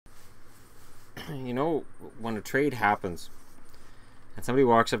you know, when a trade happens and somebody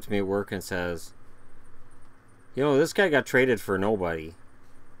walks up to me at work and says, you know, this guy got traded for nobody.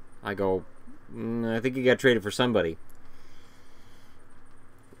 I go, I think he got traded for somebody.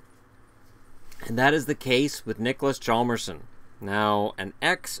 And that is the case with Nicholas Hjalmarsson, now an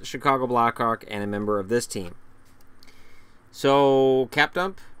ex-Chicago Blackhawk and a member of this team. So, cap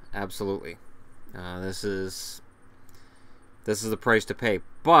dump? Absolutely. This is the price to pay.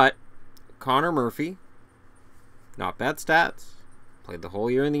 But Connor Murphy, not bad stats. Played the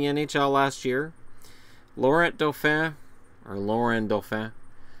whole year in the NHL last year. Laurent Dauphin,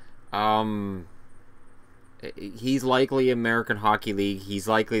 he's likely American Hockey League. He's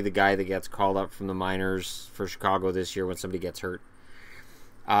likely the guy that gets called up from the minors for Chicago this year when somebody gets hurt.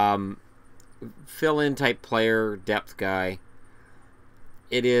 Fill-in type player, depth guy.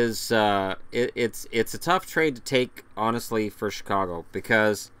 It is it's a tough trade to take, honestly, for Chicago,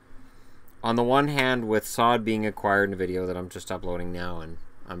 because on the one hand, with Saad being acquired in a video that I'm just uploading now, and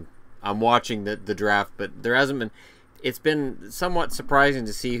I'm watching the draft, but there hasn't been. It's been somewhat surprising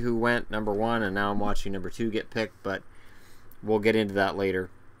to see who went number 1, and now I'm watching number 2 get picked, but we'll get into that later.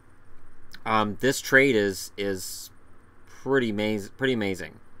 This trade is pretty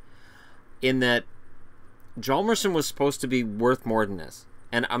amazing, in that Hjalmarsson was supposed to be worth more than this.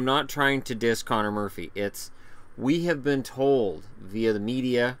 And I'm not trying to diss Connor Murphy. We have been told via the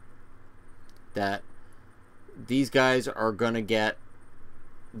media that these guys are going to get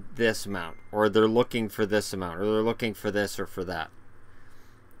this amount, or they're looking for this amount, or they're looking for this or for that.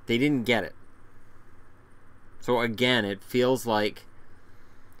 They didn't get it. So again, it feels like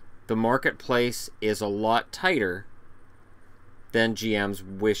the marketplace is a lot tighter than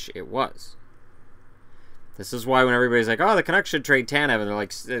GMs wish it was. This is why when everybody's like, oh, the Canucks should trade Tanev, and they're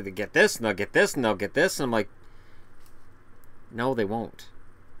like, they get this, and they'll get this, and they'll get this, and I'm like, no, they won't.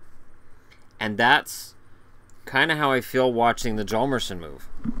 And that's kind of how I feel watching the Hjalmarsson move.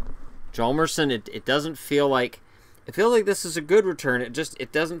 Hjalmarsson, it doesn't feel like, it feels like this is a good return.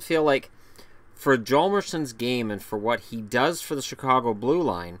 It doesn't feel like, for Hjalmarsson's game and for what he does for the Chicago blue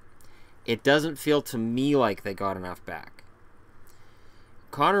line, it doesn't feel to me like they got enough back.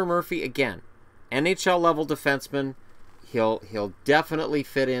 Connor Murphy, again, NHL level defenseman. He'll definitely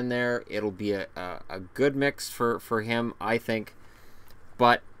fit in there. It'll be a good mix for him, I think.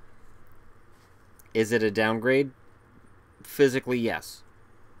 But is it a downgrade? Physically, yes.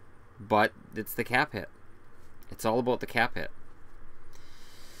 But it's the cap hit. It's all about the cap hit.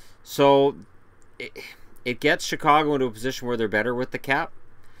 So it gets Chicago into a position where they're better with the cap.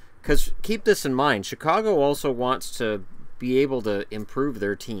 Because keep this in mind, Chicago also wants to be able to improve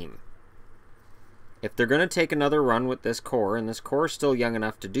their team. If they're going to take another run with this core, and this core is still young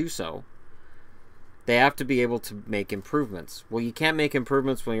enough to do so, they have to be able to make improvements. Well, you can't make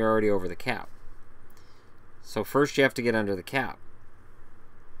improvements when you're already over the cap. So first you have to get under the cap.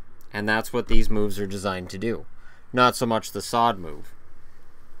 And that's what these moves are designed to do. Not so much the Saad move,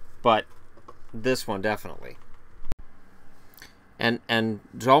 but this one definitely. And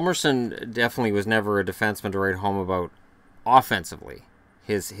Hjalmarsson definitely was never a defenseman to write home about offensively.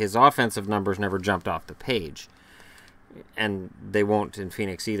 His offensive numbers never jumped off the page, and they won't in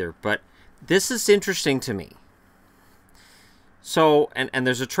Phoenix either. But this is interesting to me. So, and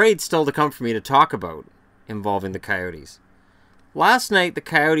there's a trade still to come for me to talk about involving the Coyotes. Last night, the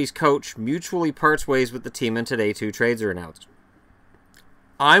Coyotes coach mutually parts ways with the team, and today 2 trades are announced.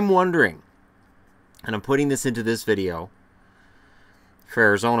 I'm wondering, and I'm putting this into this video for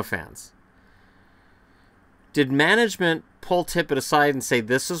Arizona fans, did management pull Tippett aside and say,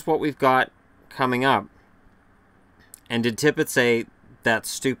 this is what we've got coming up? And did Tippett say, that's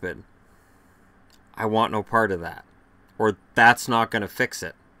stupid? I want no part of that. Or that's not going to fix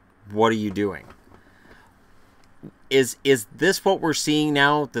it. What are you doing? Is this what we're seeing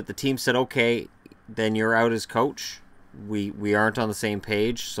now, that the team said, okay, then you're out as coach? We aren't on the same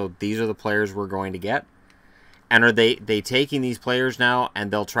page, so these are the players we're going to get? And are they taking these players now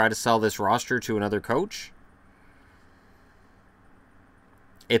and they'll try to sell this roster to another coach?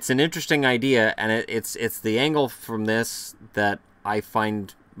 It's an interesting idea, and it's the angle from this that I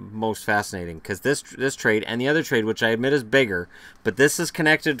find most fascinating, because this trade and the other trade, which I admit is bigger, but this is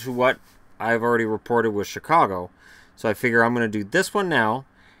connected to what I've already reported with Chicago. So I figure I'm going to do this one now,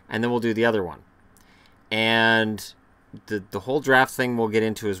 and then we'll do the other one. And the whole draft thing we'll get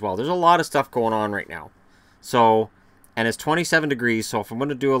into as well. There's a lot of stuff going on right now. So, and it's 27 degrees, so if I'm going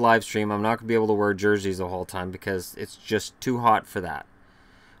to do a live stream, I'm not going to be able to wear jerseys the whole time because it's just too hot for that.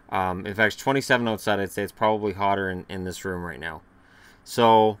 In fact, it's 27 outside. I'd say it's probably hotter in this room right now.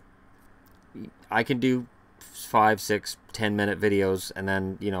 So I can do 5, 6, 10-minute videos and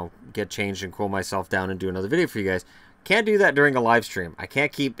then, you know, get changed and cool myself down and do another video for you guys. Can't do that during a live stream. I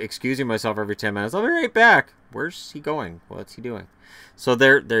can't keep excusing myself every 10 minutes. I'll be right back. Where's he going? What's he doing? So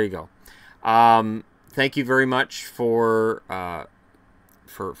there you go. Thank you very much for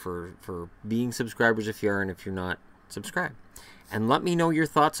being subscribers if you are, and if you're not, subscribe. And let me know your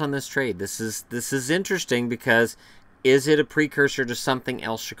thoughts on this trade. This is interesting because is it a precursor to something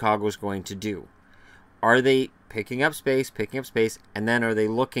else Chicago's going to do? Are they picking up space, and then are they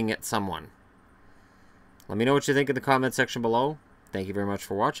looking at someone? Let me know what you think in the comment section below. Thank you very much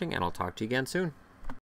for watching, and I'll talk to you again soon.